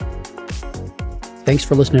Thanks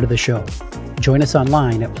for listening to the show. Join us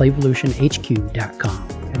online at playvolutionhq.com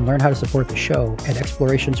and learn how to support the show at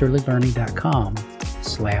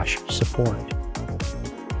explorationsearlylearning.com/support.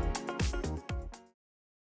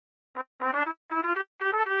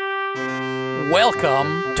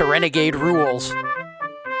 Welcome to Renegade Rules.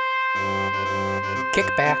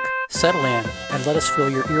 Kick back, settle in, and let us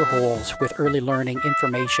fill your ear holes with early learning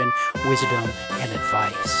information, wisdom, and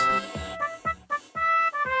advice.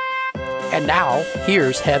 And now,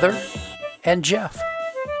 here's Heather and Jeff.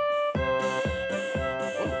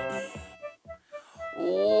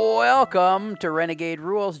 Welcome to Renegade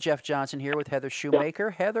Rules. Jeff Johnson here with Heather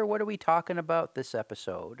Shoemaker. Heather, what are we talking about this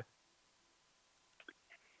episode?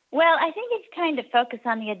 Well, I think it's trying to focus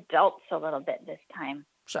on the adults a little bit this time.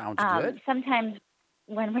 Sounds good. Sometimes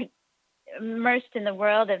when we're immersed in the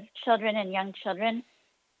world of children and young children,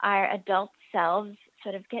 our adult selves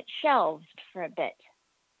sort of get shelved for a bit.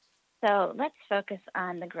 So let's focus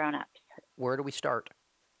on the grown-ups. Where do we start?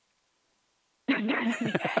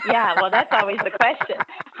 Yeah, well, that's always the question.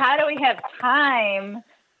 How do we have time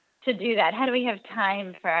to do that? How do we have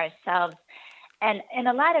time for ourselves? And in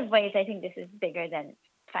a lot of ways, I think this is bigger than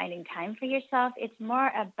finding time for yourself. It's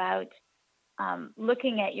more about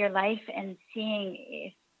looking at your life and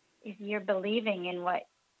seeing if you're believing in what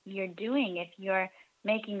you're doing, if you're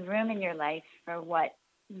making room in your life for what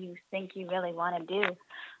you think you really want to do.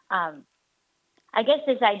 I guess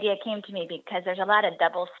this idea came to me because there's a lot of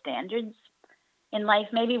double standards in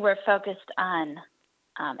life. Maybe we're focused on,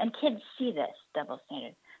 and kids see this double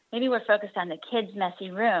standard. Maybe we're focused on the kids'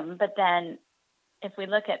 messy room, but then if we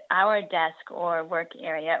look at our desk or work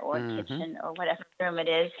area or kitchen or whatever room it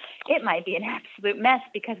is, it might be an absolute mess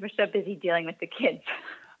because we're so busy dealing with the kids.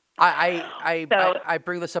 I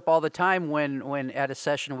bring this up all the time when at a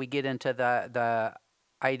session we get into the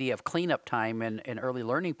idea of cleanup time and early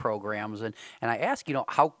learning programs, and I ask,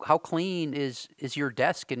 how clean is your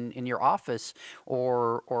desk in your office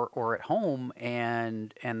or at home,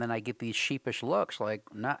 and then I get these sheepish looks like,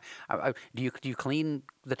 not do you clean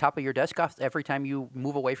the top of your desk off every time you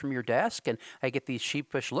move away from your desk? And I get these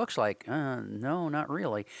sheepish looks like, no, not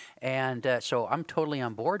really. And so I'm totally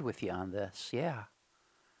on board with you on this. Yeah,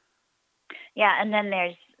 and then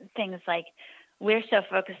there's things like, we're so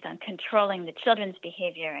focused on controlling the children's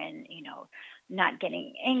behavior and, not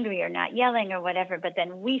getting angry or not yelling or whatever, but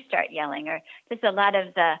then we start yelling, or just a lot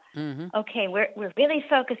of the, okay, we're really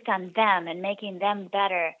focused on them and making them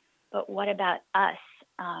better, but what about us?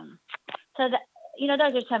 So that,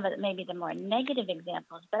 those are some of maybe the more negative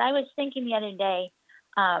examples. But I was thinking the other day,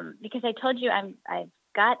 because I told you I've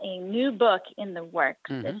got a new book in the works.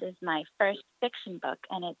 This is my first fiction book,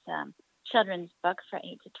 and it's a children's book for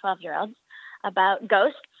 8 to 12-year-olds. About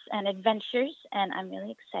ghosts and adventures, and I'm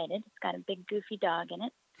really excited. It's got a big goofy dog in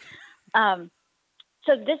it.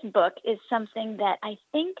 So this book is something that I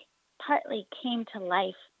think partly came to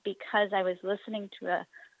life because I was listening to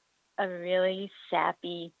a really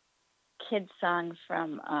sappy kid song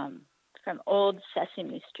from old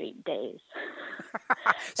Sesame Street days.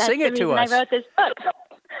 Sing it to us. I wrote this book.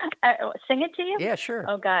 Sing it to you? Yeah, sure.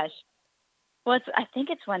 Oh gosh. Well, I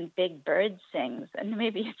think it's when Big Bird sings, and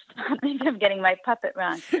maybe it's not. Maybe I'm getting my puppet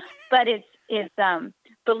wrong, but it's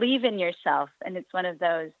believe in yourself, and it's one of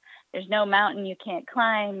those. There's no mountain you can't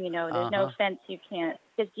climb. There's no fence you can't.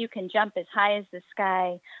 Just you can jump as high as the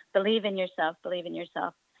sky. Believe in yourself. Believe in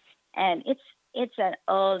yourself, and it's an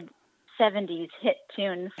old '70s hit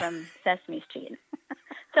tune from Sesame Street.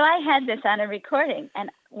 So I had this on a recording,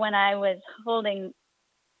 and when I was holding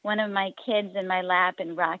one of my kids in my lap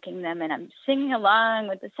and rocking them, and I'm singing along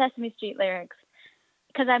with the Sesame Street lyrics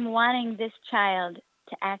because I'm wanting this child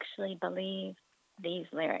to actually believe these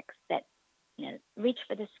lyrics that, reach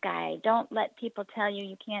for the sky. Don't let people tell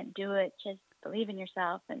you can't do it. Just believe in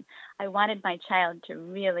yourself. And I wanted my child to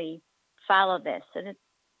really follow this so that,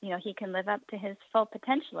 he can live up to his full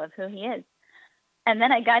potential of who he is. And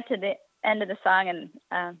then I got to the end of the song,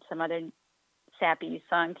 and some other sappy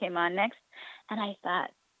song came on next. And I thought,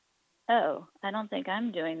 oh, I don't think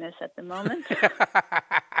I'm doing this at the moment.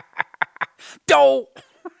 Don't.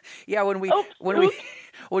 Yeah, when we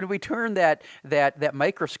turn that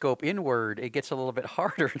microscope inward, it gets a little bit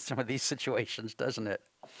harder in some of these situations, doesn't it?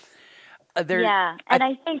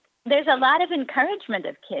 I think there's a lot of encouragement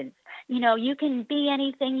of kids. You can be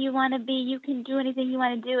anything you want to be. You can do anything you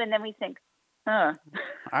want to do, and then we think,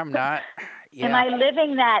 I'm not. Yeah. Am I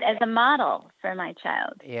living that as a model for my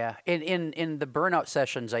child? Yeah. In the burnout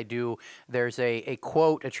sessions I do, there's a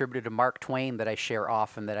quote attributed to Mark Twain that I share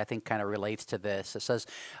often that I think kind of relates to this. It says,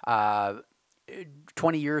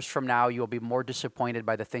 20 years from now, you'll be more disappointed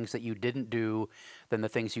by the things that you didn't do than the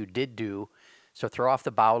things you did do. So throw off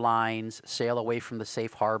the bow lines, sail away from the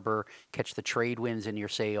safe harbor, catch the trade winds in your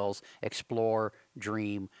sails, explore,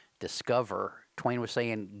 dream, discover. Twain was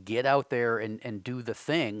saying, get out there and do the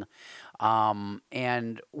thing.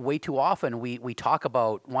 And way too often we talk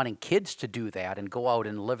about wanting kids to do that and go out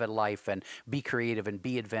and live a life and be creative and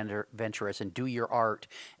be adventurous and do your art.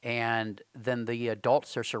 And then the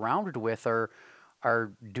adults they're surrounded with are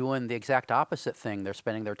doing the exact opposite thing. They're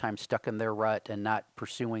spending their time stuck in their rut and not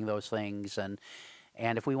pursuing those things. And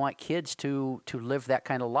if we want kids to live that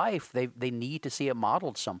kind of life, they need to see it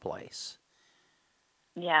modeled someplace.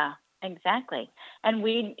 Yeah, exactly. And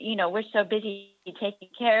we're so busy taking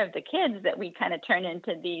care of the kids that we kind of turn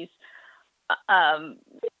into these um,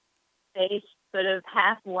 they sort of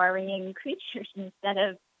half worrying creatures instead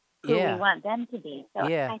of who we Yeah, want them to be. So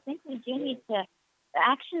yeah. I think we do need to,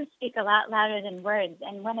 actions speak a lot louder than words.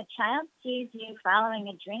 And when a child sees you following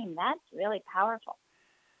a dream, that's really powerful.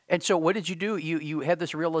 And so, what did you do? You had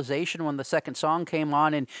this realization when the second song came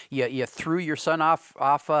on, and you threw your son off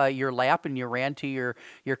your lap, and you ran to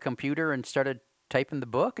your computer and started typing the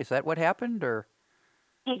book. Is that what happened, or?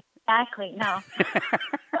 Exactly. No,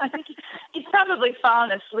 I think he's probably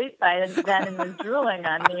fallen asleep by then and was drooling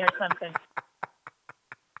on me or something.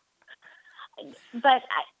 But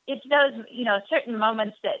it's those, certain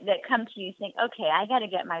moments that come to you, you think, okay, I got to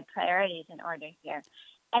get my priorities in order here.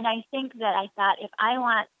 And I think that I thought if I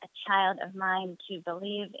want a child of mine to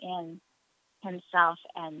believe in himself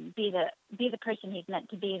and be the person he's meant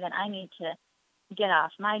to be, then I need to get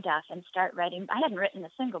off my duff and start writing. I hadn't written a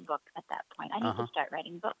single book at that point. I Uh need to huh. start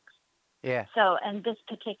writing books. Yeah. So, and this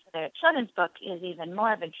particular children's book is even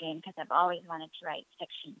more of a dream because I've always wanted to write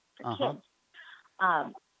fiction for Uh huh. kids.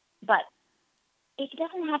 Um, but it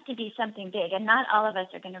doesn't have to be something big, and not all of us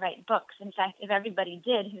are going to write books. In fact, if everybody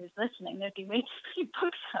did who's listening, there'd be way too many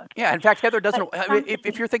books out Yeah. there. In fact, Heather But doesn't. I mean, if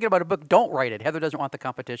something, you're thinking about a book, don't write it. Heather doesn't want the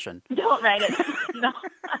competition. don't write it. No.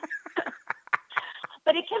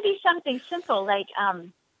 But it can be something simple like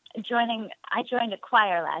I joined a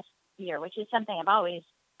choir last year, which is something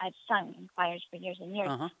I've sung in choirs for years and years,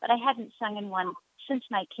 Uh huh. but I hadn't sung in one since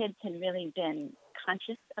my kids had really been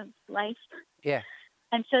conscious of life. Yeah.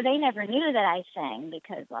 And so they never knew that I sang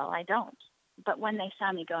because, well, I don't. But when they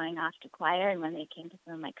saw me going off to choir and when they came to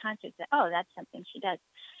some of my concerts, they said, oh, that's something she does.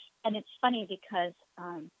 And it's funny because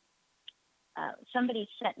somebody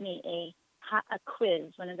sent me a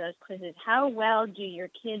quiz, one of those quizzes. How well do your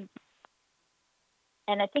kids?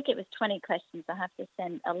 And I think it was 20 questions. I'll have to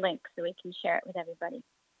send a link so we can share it with everybody.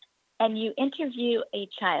 And you interview a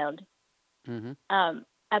child Mm-hmm.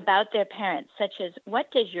 about their parents, such as, what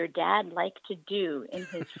does your dad like to do in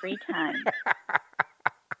his free time?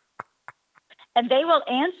 And they will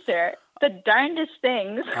answer the darndest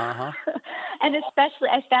things. Uh huh. And especially,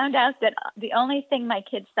 I found out that the only thing my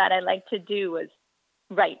kids thought I liked to do was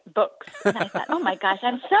write books. And I thought, oh my gosh,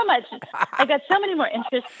 I got so many more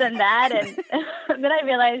interests than that. And then I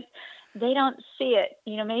realized they don't see it.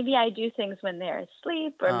 Maybe I do things when they're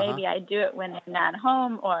asleep, or Uh huh. maybe I do it when they're not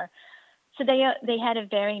home, so they had a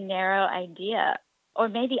very narrow idea. Or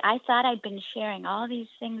maybe I thought I'd been sharing all these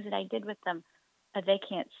things that I did with them, but they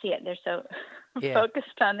can't see it. They're so Yeah.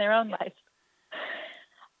 focused on their own life.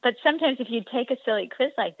 But sometimes if you take a silly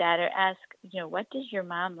quiz like that or ask, what does your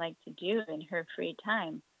mom like to do in her free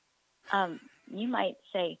time? You might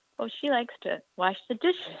say, oh, she likes to wash the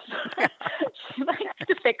dishes. She likes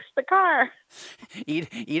to fix the car.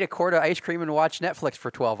 Eat a quart of ice cream and watch Netflix for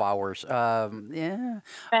 12 hours. Yeah.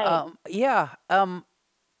 Right. Yeah.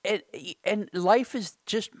 And life is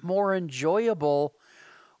just more enjoyable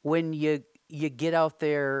when you get out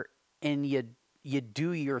there and you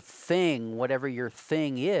do your thing, whatever your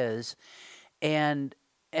thing is, and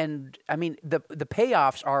and I mean the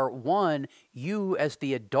payoffs are, one, you as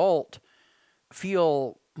the adult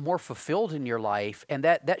feel more fulfilled in your life, and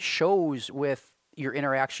that shows with your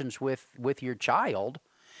interactions with your child.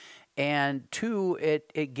 And two,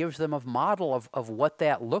 it gives them a model of what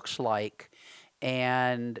that looks like.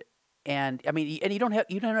 And and I mean, and you don't have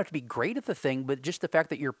to be great at the thing, but just the fact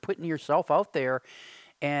that you're putting yourself out there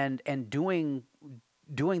and doing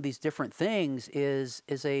these different things is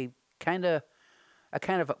a kind of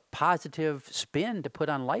a positive spin to put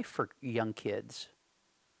on life for young kids.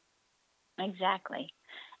 Exactly.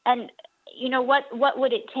 And what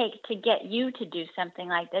would it take to get you to do something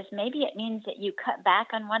like this? Maybe it means that you cut back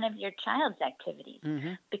on one of your child's activities,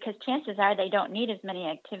 Hmm. because chances are they don't need as many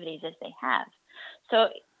activities as they have. So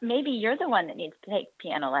maybe you're the one that needs to take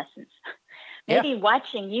piano lessons. Yeah. Maybe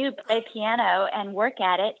watching you play piano and work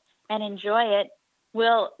at it and enjoy it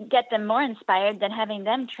will get them more inspired than having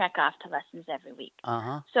them trek off to lessons every week. Uh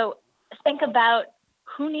huh. So think about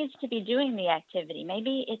who needs to be doing the activity?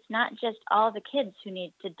 Maybe it's not just all the kids who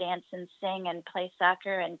need to dance and sing and play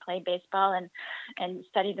soccer and play baseball and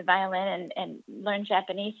study the violin and learn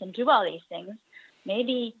Japanese and do all these things.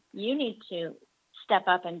 Maybe you need to step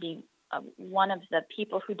up and be one of the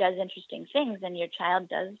people who does interesting things, and your child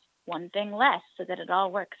does one thing less so that it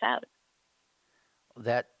all works out.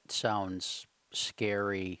 That sounds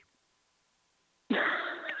scary.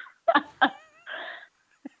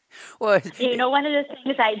 Well, You know, one of the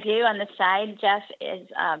things I do on the side, Jeff, is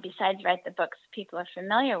besides write the books people are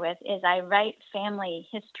familiar with, is I write family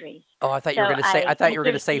histories. oh, I thought you So were going to say. I I thought you were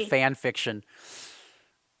going to say interview. fan fiction.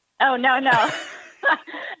 Oh no, no,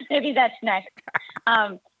 maybe that's next.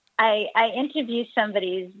 Um, I interview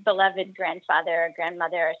somebody's beloved grandfather or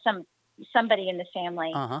grandmother or somebody in the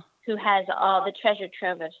family Uh huh. who has all the treasure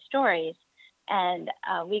trove of stories, and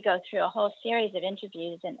we go through a whole series of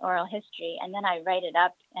interviews and oral history, and then I write it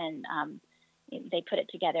up and they put it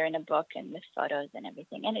together in a book and with photos and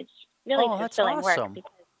everything, and it's really Oh, that's fulfilling work awesome.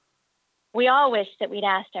 because we all wish that we'd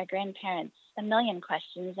asked our grandparents a million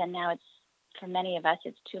questions, and now it's for many of us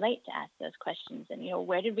it's too late to ask those questions. And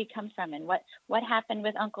where did we come from, and what happened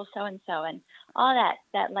with Uncle so and so, and all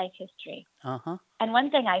that life history. Uh huh. And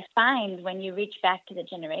one thing I find when you reach back to the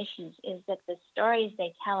generations is that the stories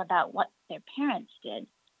they tell about what their parents did,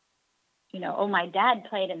 oh, my dad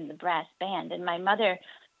played in the brass band, and my mother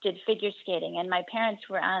did figure skating, and my parents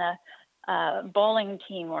were on a bowling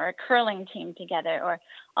team or a curling team together, or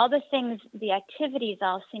all the things, the activities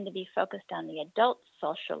all seem to be focused on the adult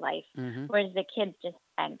social life, Mm-hmm. whereas the kids just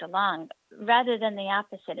tagged along, rather than the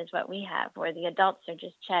opposite is what we have, where the adults are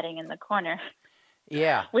just chatting in the corner,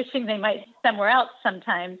 Yeah. wishing they might be somewhere else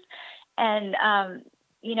sometimes. And,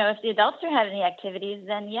 if the adults are having the activities,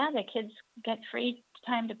 then yeah, the kids get free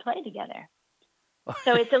time to play together.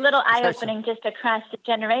 So it's a little eye That's opening just across the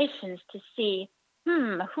generations to see,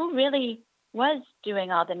 who really was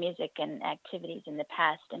doing all the music and activities in the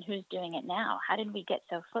past and who's doing it now? How did we get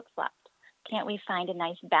so flip flopped? Can't we find a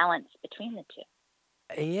nice balance between the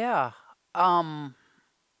two? yeah. Um.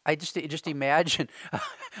 I just imagine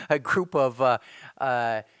a group of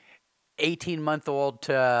 18-month-old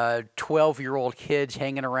to 12-year-old kids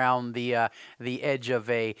hanging around the edge of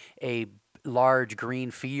a large green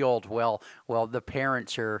field. Well, the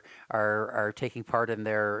parents are taking part in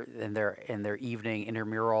their evening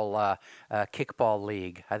intramural kickball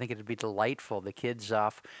league. I think it'd be delightful. The kids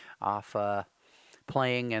off.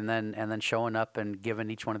 Playing and then showing up and giving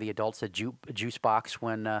each one of the adults a juice box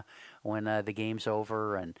when the game's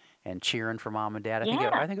over and cheering for mom and dad.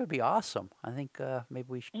 Yeah, I think it would be awesome. I think maybe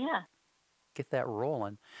we should yeah. get that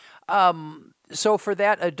rolling. So for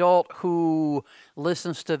that adult who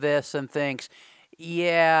listens to this and thinks,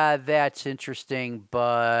 yeah, that's interesting,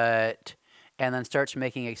 but and then starts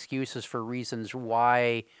making excuses for reasons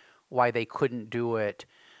why they couldn't do it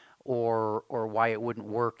or why it wouldn't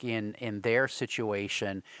work in their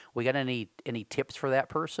situation. We got any tips for that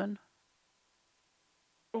person?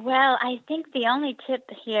 Well, I think the only tip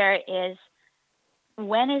here is,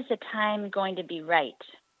 when is the time going to be right?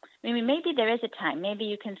 I mean, maybe there is a time. Maybe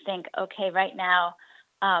you can think, okay, right now,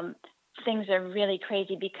 um, things are really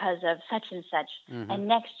crazy because of such and such. Mm-hmm. And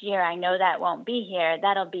next year, I know that won't be here.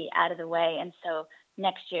 That'll be out of the way. And so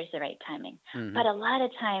next year's the right timing. Mm-hmm. But a lot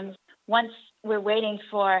of times, once we're waiting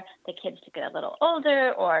for the kids to get a little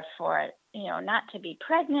older, or for, not to be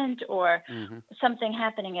pregnant, or Mm-hmm. something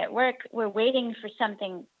happening at work, we're waiting for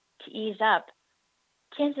something to ease up.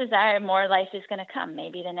 Chances are more life is going to come.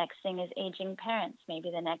 Maybe the next thing is aging parents.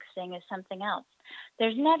 Maybe the next thing is something else.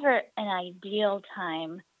 There's never an ideal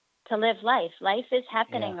time to live life. Life is Yeah.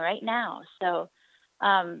 happening right now. So,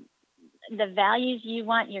 um, the values you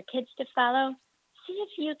want your kids to follow, see if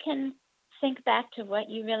you can think back to what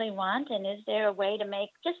you really want. And is there a way to make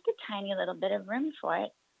just a tiny little bit of room for it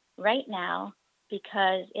right now?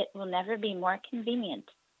 Because it will never be more convenient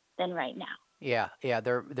than right now. Yeah, yeah.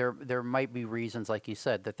 There might be reasons, like you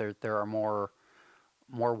said, that there are more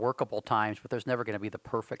workable times, but there's never going to be the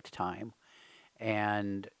perfect time.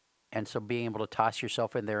 And and so being able to toss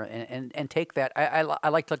yourself in there and take that. I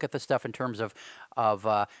like to look at the stuff in terms of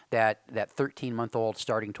that 13-month-old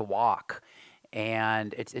starting to walk.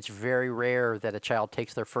 And it's very rare that a child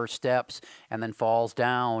takes their first steps and then falls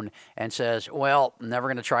down and says, "Well, never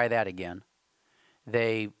going to try that again."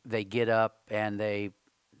 They get up and they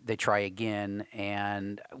try again.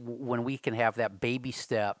 And when we can have that baby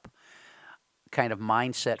step kind of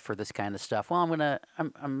mindset for this kind of stuff. Well,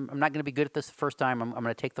 I'm not gonna be good at this the first time. I'm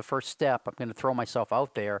gonna take the first step. I'm gonna throw myself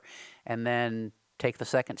out there, and then take the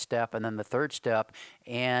second step, and then the third step,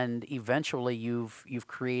 and eventually you've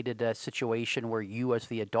created a situation where you as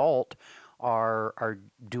the adult are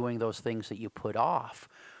doing those things that you put off.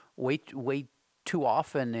 Way too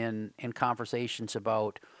often in conversations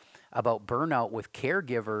about burnout with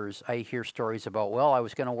caregivers, I hear stories about, well, I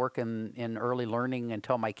was going to work in early learning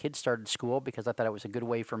until my kids started school because I thought it was a good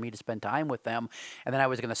way for me to spend time with them, and then I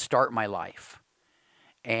was going to start my life.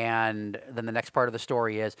 And then the next part of the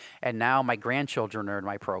story is, and now my grandchildren are in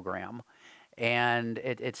my program. And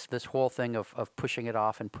it's this whole thing of pushing it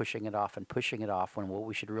off and pushing it off and pushing it off, when what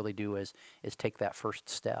we should really do is take that first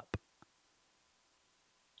step.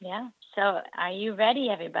 Yeah. So are you ready,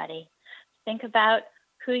 everybody? Think about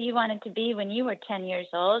who you wanted to be when you were 10 years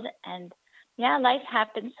old. And yeah, life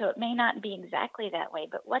happens, so it may not be exactly that way,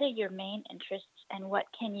 but what are your main interests and what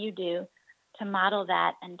can you do to model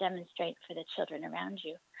that and demonstrate for the children around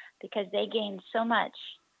you? Because they gain so much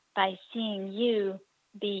by seeing you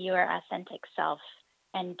be your authentic self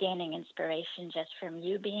and gaining inspiration just from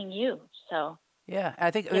you being you. So Yeah,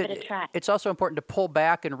 I think give it a try. it's also important to pull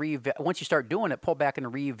back and once you start doing it, pull back and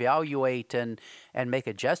reevaluate and make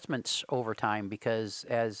adjustments over time, because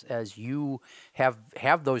as you have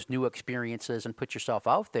those new experiences and put yourself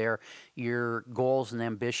out there, your goals and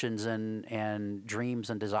ambitions and dreams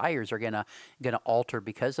and desires are gonna alter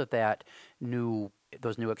because of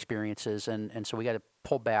those new experiences, and so we got to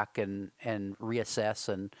pull back and reassess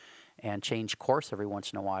and change course every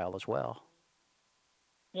once in a while as well.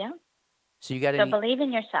 Yeah. So you got So any? believe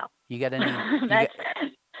in yourself. You got any? You that's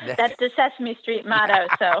got that's the Sesame Street motto.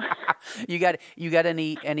 So you got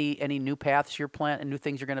any new paths new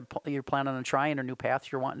things you're planning on trying, or new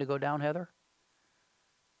paths you're wanting to go down, Heather?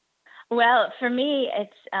 well, for me,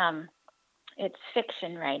 it's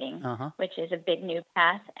fiction writing, Uh huh. which is a big new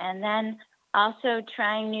path, and then also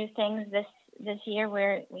trying new things this year,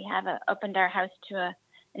 where we have opened our house to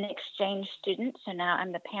an exchange student. So now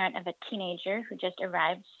I'm the parent of a teenager who just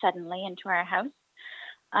arrived suddenly into our house.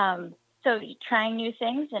 So trying new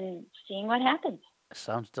things and seeing what happens.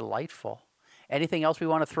 Sounds delightful. Anything else we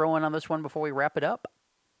want to throw in on this one before we wrap it up?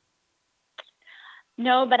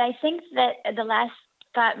 No, but I think that the last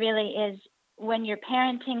thought really is, when you're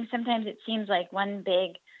parenting, sometimes it seems like one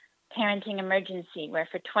big parenting emergency where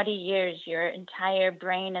for 20 years your entire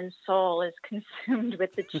brain and soul is consumed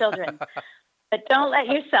with the children. But don't let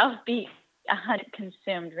yourself be 100%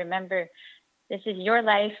 consumed. Remember, this is your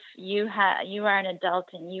life. You are an adult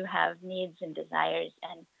and you have needs and desires,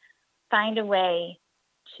 and find a way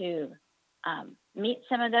to meet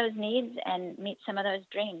some of those needs and meet some of those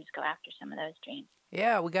dreams. Go after some of those dreams.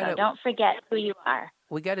 Yeah, we got So to don't forget who you are.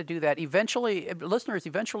 we got to do that. Eventually, listeners,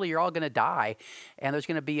 eventually you're all going to die, and there's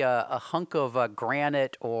going to be a hunk of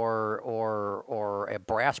granite or a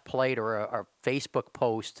brass plate or a Facebook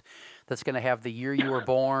post that's going to have the year you were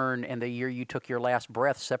born and the year you took your last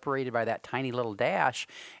breath separated by that tiny little dash,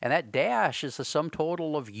 and that dash is the sum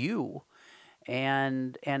total of you.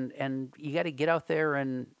 And you got to get out there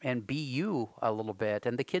and be you a little bit.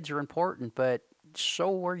 And the kids are important, but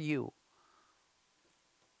so are you.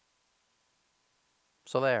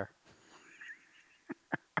 So there.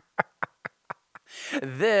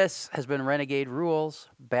 This has been Renegade Rules.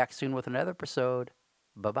 Back soon with another episode.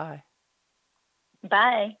 Bye-bye.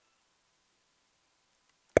 Bye.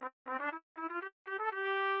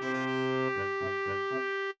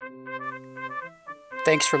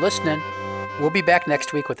 Thanks for listening. We'll be back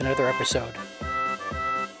next week with another episode.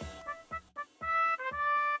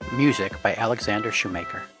 Music by Alexander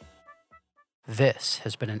Shoemaker. This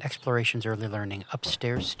has been an Explorations Early Learning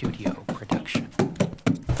Upstairs Studio production.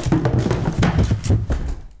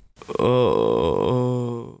 Oh.